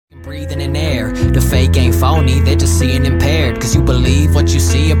breathing in air. The fake ain't phony, they're just seeing impaired. Cause you believe what you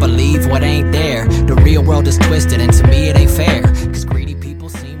see or believe what ain't there. The real world is twisted and to me it ain't fair. Cause greedy people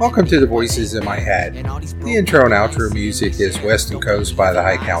seem... Welcome to the Voices in My Head. The intro and outro music is Western Coast by the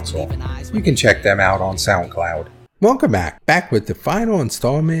High Council. You can check them out on SoundCloud. Welcome back with the final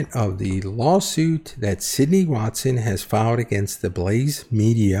installment of the lawsuit that Sydney Watson has filed against the Blaze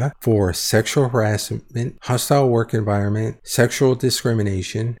Media for sexual harassment, hostile work environment, sexual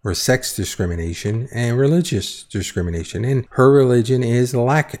discrimination or sex discrimination, and religious discrimination. And her religion is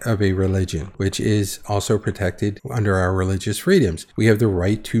lack of a religion, which is also protected under our religious freedoms. We have the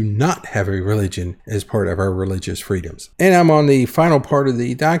right to not have a religion as part of our religious freedoms. And I'm on the final part of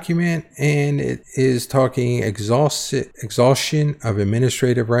the document, and it is talking exhaustion of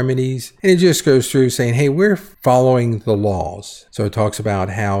administrative remedies, and it just goes through saying, hey, we're following the laws. So it talks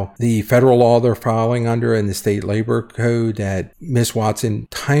about how the federal law they're filing under and the state labor code, that Miss Watson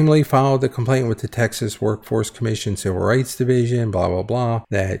timely filed the complaint with the Texas Workforce Commission Civil Rights Division, blah blah blah,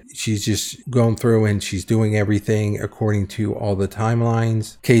 that she's just going through and she's doing everything according to all the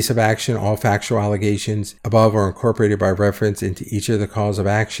timelines. Case of action, all factual allegations above are incorporated by reference into each of the cause of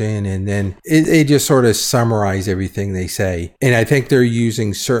action, and then it just sort of summarize everything they say. And I think they're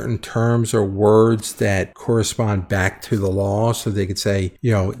using certain terms or words that correspond back to the law, so they could say,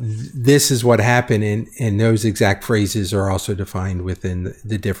 you know, this is what happened, and those exact phrases are also defined within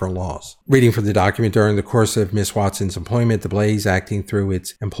the different laws. Reading from the document, during the course of Ms. Watson's employment, the Blaze, acting through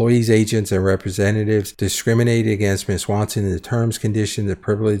its employees, agents, and representatives, discriminated against Ms. Watson in the terms, conditions, and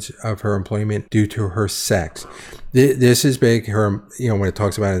privilege of her employment due to her sex. This is big. Her, you know, when it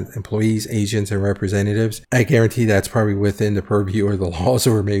talks about employees, agents, and representatives, I guarantee that's probably within the purview of the laws,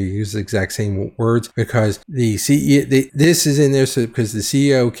 or maybe use the exact same words, because the CEO, this is in there because the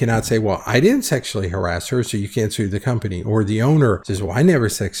CEO cannot say, well, I didn't sexually harass her, so you can't sue the company. Or the owner says, well, I never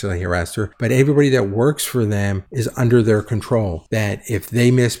sexually harassed her. But everybody that works for them is under their control, that if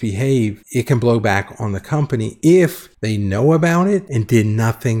they misbehave, it can blow back on the company if they know about it and did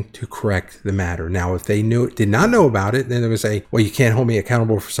nothing to correct the matter. Now, if they did not know about it, then they're going to say, well, you can't hold me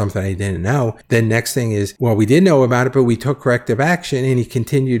accountable for something I didn't know. Then next thing is, well, we did know about it, but we took corrective action and he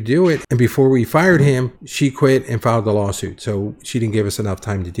continued to do it. And before we fired him, she quit and filed the lawsuit. So she didn't give us enough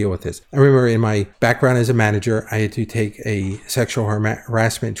time to deal with this. I remember in my background as a manager, I had to take a sexual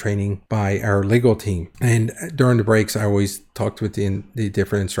harassment training by our legal team. And during the breaks, I always talked with the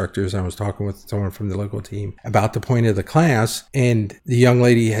different instructors. I was talking with someone from the legal team about the point of the class, and the young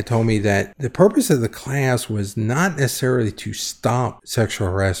lady had told me that the purpose of the class was not necessarily to stop sexual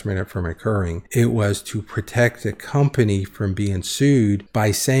harassment from occurring. It was to protect the company from being sued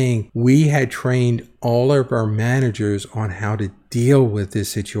by saying we had trained all of our managers on how to deal with this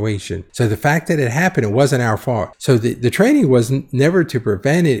situation. So the fact that it happened, it wasn't our fault. So the training was never to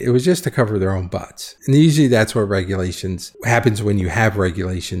prevent it. It was just to cover their own butts. And usually that's what regulations happens when you have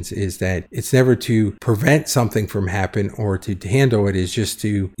regulations, is that it's never to prevent something from happening or to handle it, is just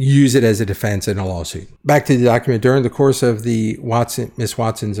to use it as a defense in a lawsuit. Back to the document. During the course of the Miss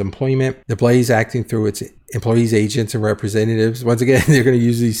Watson's employment, the Blaze, acting through its employees, agents, and representatives, once again, they're going to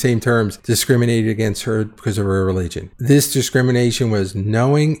use these same terms, discriminated against her because of her religion. This discrimination was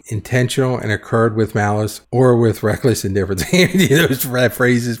knowing, intentional, and occurred with malice or with reckless indifference. Those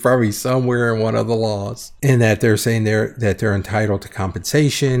phrases probably somewhere in one of the laws. And that they're saying that they're entitled to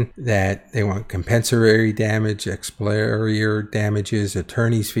compensation, that they want compensatory damage, expiatory damages,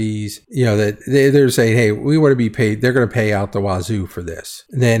 attorney's fees. You know, that they're saying, hey, we want to be paid. They're going to pay out the wazoo for this.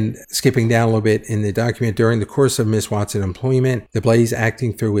 And then skipping down a little bit in the document, during the course of Ms. Watson's employment, the Blaze,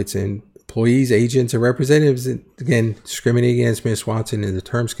 acting through its employees, agents, and representatives, again, discriminating against Ms. Watson in the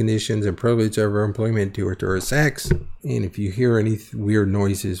terms, conditions, and privilege of her employment due to her sex. And if you hear any weird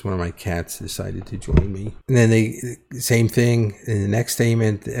noises, one of my cats decided to join me. And then same thing in the next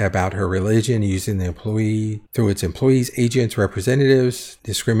statement about her religion, using the employee through its employees, agents, representatives,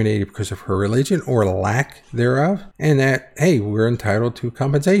 discriminated because of her religion or lack thereof. And that, hey, we're entitled to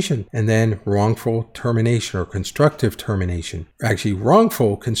compensation. And then wrongful termination or constructive termination. Actually,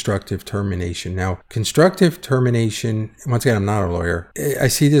 wrongful constructive termination. Now, constructive termination, once again, I'm not a lawyer. I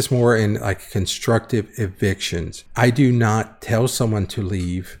see this more in like constructive evictions. I do not tell someone to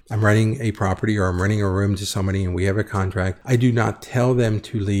leave. I'm renting a property or I'm renting a room to somebody and we have a contract. I do not tell them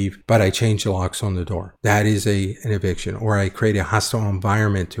to leave, but I change the locks on the door. That is an eviction. Or I create a hostile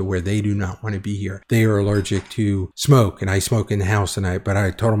environment to where they do not want to be here. They are allergic to smoke and I smoke in the house, but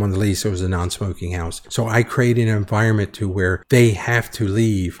I told them on the lease it was a non-smoking house. So I create an environment to where they have to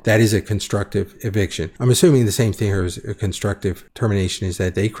leave. That is a constructive eviction. I'm assuming the same thing here as a constructive termination is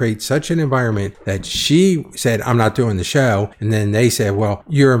that they create such an environment that she said, I'm not doing the show. And then they said, well,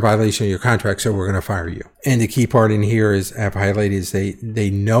 you're in violation of your contract, so we're going to fire you. And the key part in here is, I've highlighted, is they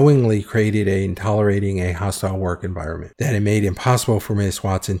knowingly created and tolerating a hostile work environment that it made impossible for Ms.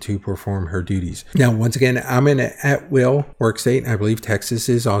 Watson to perform her duties. Now, once again, I'm in an at-will work state. I believe Texas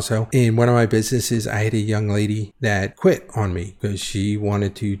is also. In one of my businesses, I had a young lady that quit on me because she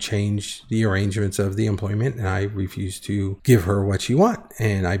wanted to change the arrangements of the employment, and I refused to give her what she wanted.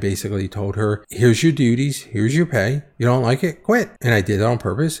 And I basically told her, here's your duties, here's your pay. You don't like it? Quit. And I did it on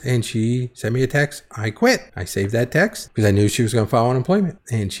purpose. And she sent me a text. I quit. I saved that text because I knew she was going to file unemployment,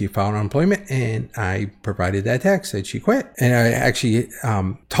 and she filed unemployment, and I provided that text that she quit. And I actually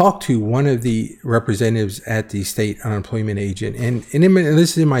talked to one of the representatives at the state unemployment agent, and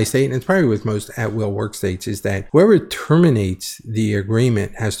this is in my state, and it's probably with most at-will work states, is that whoever terminates the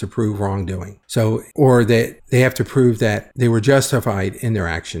agreement has to prove wrongdoing. So, or that they have to prove that they were justified in their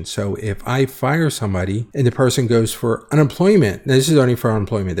actions. So if I fire somebody and the person goes for unemployment, this is only for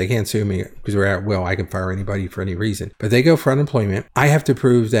unemployment. They can't sue me because we're at will. I can fire anybody for any reason. But they go for unemployment. I have to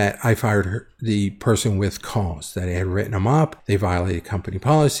prove that I fired the person with cause, that I had written them up, they violated company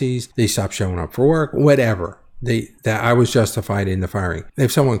policies, they stopped showing up for work, whatever. That I was justified in the firing.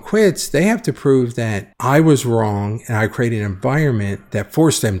 If someone quits, they have to prove that I was wrong and I created an environment that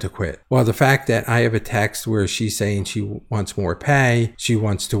forced them to quit. Well, the fact that I have a text where she's saying she wants more pay, she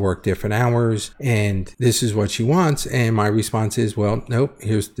wants to work different hours, and this is what she wants, and my response is, well, nope,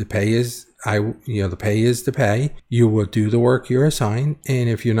 here's the pay is the pay is the pay. You will do the work you're assigned. And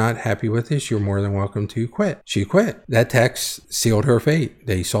if you're not happy with this, you're more than welcome to quit. She quit. That text sealed her fate.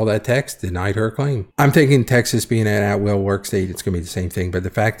 They saw that text, denied her claim. I'm thinking Texas being an at-will work state, it's going to be the same thing. But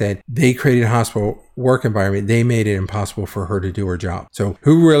the fact that they created a hospital work environment, they made it impossible for her to do her job. So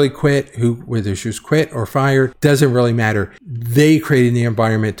who really quit, whether she was quit or fired, doesn't really matter. They created the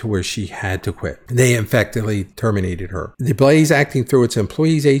environment to where she had to quit. They effectively terminated her. The Blaze, acting through its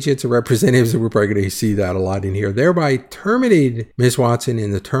employees, agents, and representatives, and we're probably going to see that a lot in here, thereby terminated Ms. Watson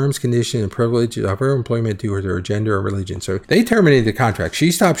in the terms, conditions, and privileges of her employment due to her gender or religion. So they terminated the contract.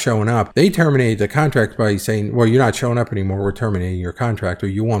 She stopped showing up. They terminated the contract by saying, well, you're not showing up anymore. We're terminating your contract, or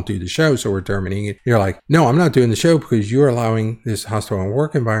you won't do the show, so we're terminating it. You're like, no, I'm not doing the show because you're allowing this hostile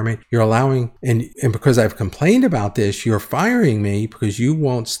work environment. You're allowing, and because I've complained about this, you're firing me because you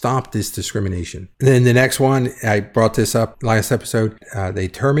won't stop this discrimination. And then the next one, I brought this up last episode. They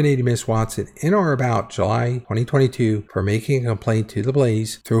terminated Ms. Watson in or about July 2022 for making a complaint to the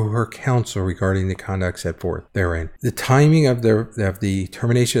Blaze through her counsel regarding the conduct set forth therein. The timing of the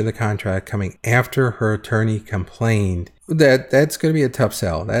termination of the contract coming after her attorney complained, that's going to be a tough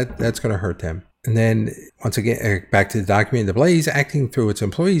sell. That's going to hurt them. And then, once again, back to the document, the Blaze, acting through its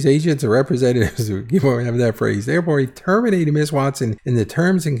employees, agents, and representatives, give over that phrase, therefore terminated Ms. Watson in the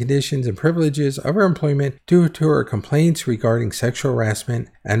terms and conditions and privileges of her employment due to her complaints regarding sexual harassment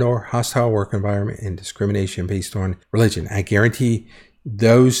and or hostile work environment and discrimination based on religion. I guarantee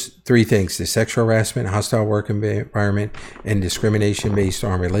those three things, the sexual harassment, hostile work environment, and discrimination based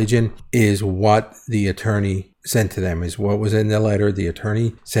on religion, is what the attorney sent to them, is what was in the letter the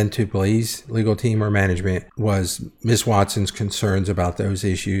attorney sent to Blaze legal team or management, was Miss Watson's concerns about those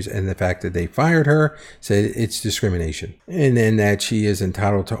issues, and the fact that they fired her said it's discrimination, and then that she is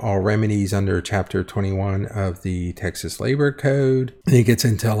entitled to all remedies under Chapter 21 of the Texas Labor Code. And it gets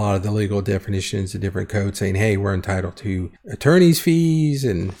into a lot of the legal definitions of different codes, saying, hey, we're entitled to attorney's fees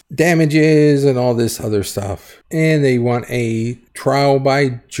and damages and all this other stuff, and they want a trial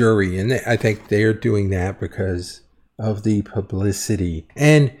by jury, and I think they're doing that because of the publicity,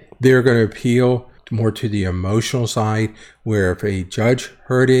 and they're going to appeal more to the emotional side, where if a judge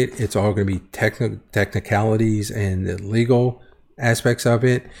heard it, it's all going to be technicalities and the legal aspects of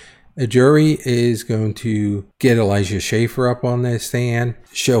it. A jury is going to get Elijah Schaefer up on the stand,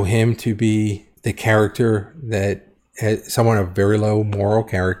 show him to be the character that someone of very low moral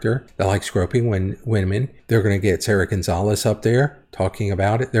character that likes groping women. They're going to get Sarah Gonzalez up there talking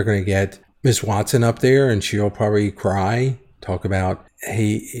about it. They're going to get Miss Watson up there, and she'll probably cry, talk about,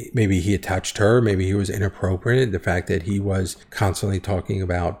 hey, maybe he had touched her, maybe he was inappropriate, the fact that he was constantly talking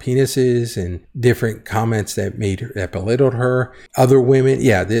about penises and different comments that belittled her. Other women,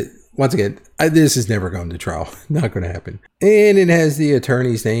 once again, this is never going to trial. Not going to happen. And it has the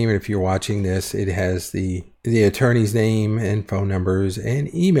attorney's name. And if you're watching this, it has the attorney's name and phone numbers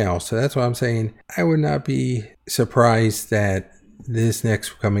and email. So that's why I'm saying I would not be surprised that this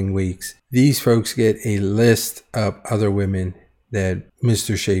next coming weeks, these folks get a list of other women that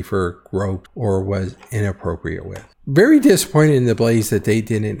Mr. Schaefer groped or was inappropriate with. Very disappointed in the Blaze that they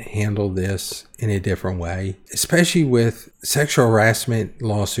didn't handle this in a different way, especially with sexual harassment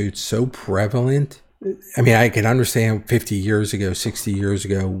lawsuits so prevalent. I mean, I can understand 50 years ago, 60 years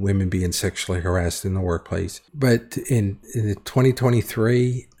ago, women being sexually harassed in the workplace. But in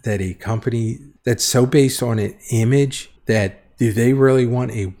 2023, that a company that's so based on an image that do they really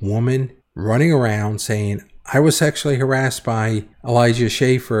want a woman running around saying, I was sexually harassed by Elijah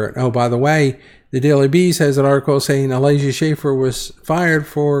Schaefer. And oh, by the way, the Daily Beast has an article saying Elijah Schaefer was fired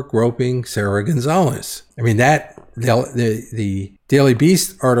for groping Sarah Gonzalez. I mean, that the Daily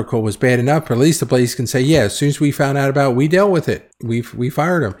Beast article was bad enough, but at least the Blaze can say, yeah, as soon as we found out about it, we dealt with it. We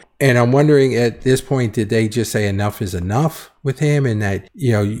fired him. And I'm wondering at this point, did they just say enough is enough with him and that,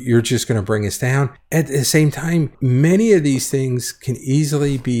 you're just going to bring us down? At the same time, many of these things can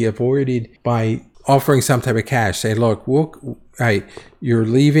easily be avoided by offering some type of cash. Say, look, you're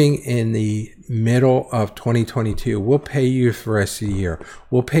leaving in the middle of 2022. We'll pay you for the rest of the year.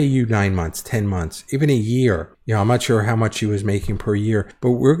 We'll pay you 9 months, 10 months, even a year. I'm not sure how much he was making per year,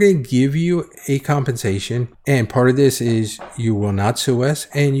 but we're going to give you a compensation. And part of this is you will not sue us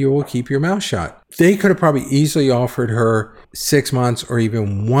and you will keep your mouth shut. They could have probably easily offered her 6 months or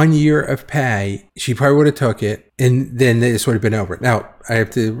even 1 year of pay. She probably would have took it, and then this would have been over. Now, I have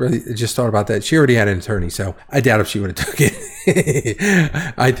to really just thought about that. She already had an attorney, so I doubt if she would have took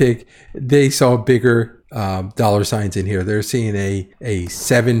it. I think they saw bigger dollar signs in here. They're seeing a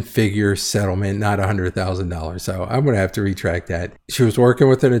 7-figure settlement, not $100,000. So I'm going to have to retract that. She was working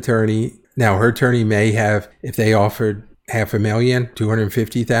with an attorney. Now, her attorney may have, if they offered $500,000,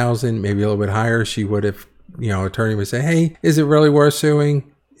 $250,000, maybe a little bit higher, she would have, attorney would say, hey, is it really worth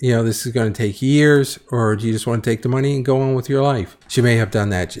suing? This is going to take years, or do you just want to take the money and go on with your life? She may have done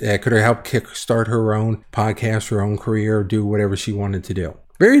that. It could have helped kickstart her own podcast, her own career, do whatever she wanted to do.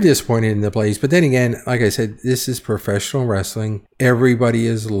 Very disappointed in the Blaze. But then again, like I said, this is professional wrestling. Everybody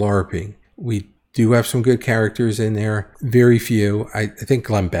is LARPing. We do have some good characters in there. Very few. I think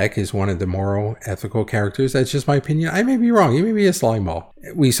Glenn Beck is one of the moral, ethical characters. That's just my opinion. I may be wrong. He may be a slime ball.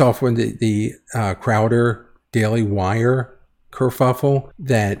 We saw from the Crowder Daily Wire kerfuffle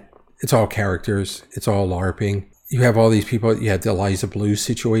that it's all characters. It's all LARPing. You have all these people. You have the Eliza Blue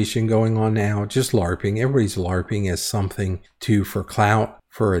situation going on now. Just LARPing. Everybody's LARPing as something for clout,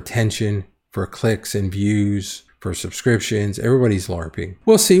 for attention, for clicks and views, for subscriptions. Everybody's LARPing.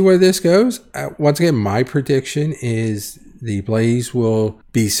 We'll see where this goes. Once again, my prediction is the Blaze will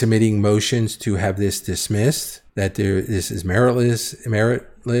be submitting motions to have this dismissed, that this is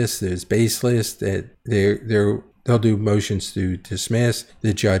meritless, there's baseless, that they'll do motions to dismiss.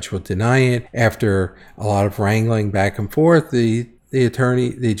 The judge will deny it. After a lot of wrangling back and forth, the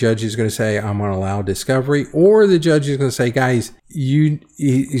judge is going to say, I'm going to allow discovery, or the judge is going to say, guys,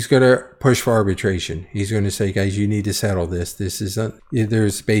 he's going to push for arbitration. He's going to say, guys, you need to settle this.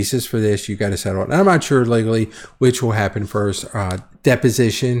 There's basis for this. You got to settle it. And I'm not sure legally which will happen first.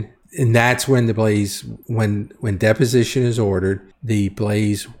 Deposition. And that's when the Blaze, when deposition is ordered, the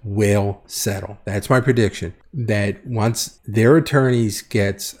Blaze will settle. That's my prediction. That once their attorneys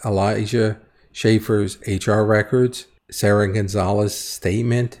gets Elijah Schaefer's HR records, Sarah Gonzalez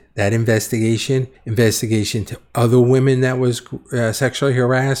statement, that investigation to other women that was sexually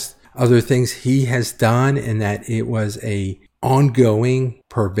harassed, other things he has done, and that it was a ongoing,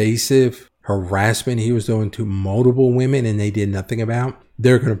 pervasive harassment he was doing to multiple women and they did nothing about,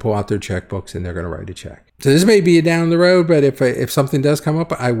 they're going to pull out their checkbooks and they're going to write a check. So this may be a down the road, but if something does come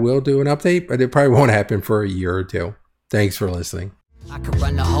up, I will do an update, but it probably won't happen for a year or two. Thanks for listening. I could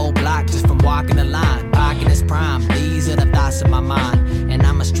run the whole block just from walking the line. Back in his prime, these are the thoughts in my mind. And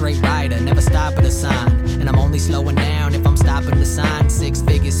I'm a straight rider, never stop at a sign. And I'm only slowing down if I'm stopping the sign. 6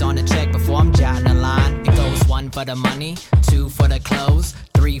 figures on the check before I'm jotting a line. It goes 1 for the money, 2 for the clothes,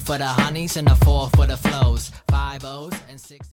 3 for the honeys, and a 4 for the flows. 5 O's and 6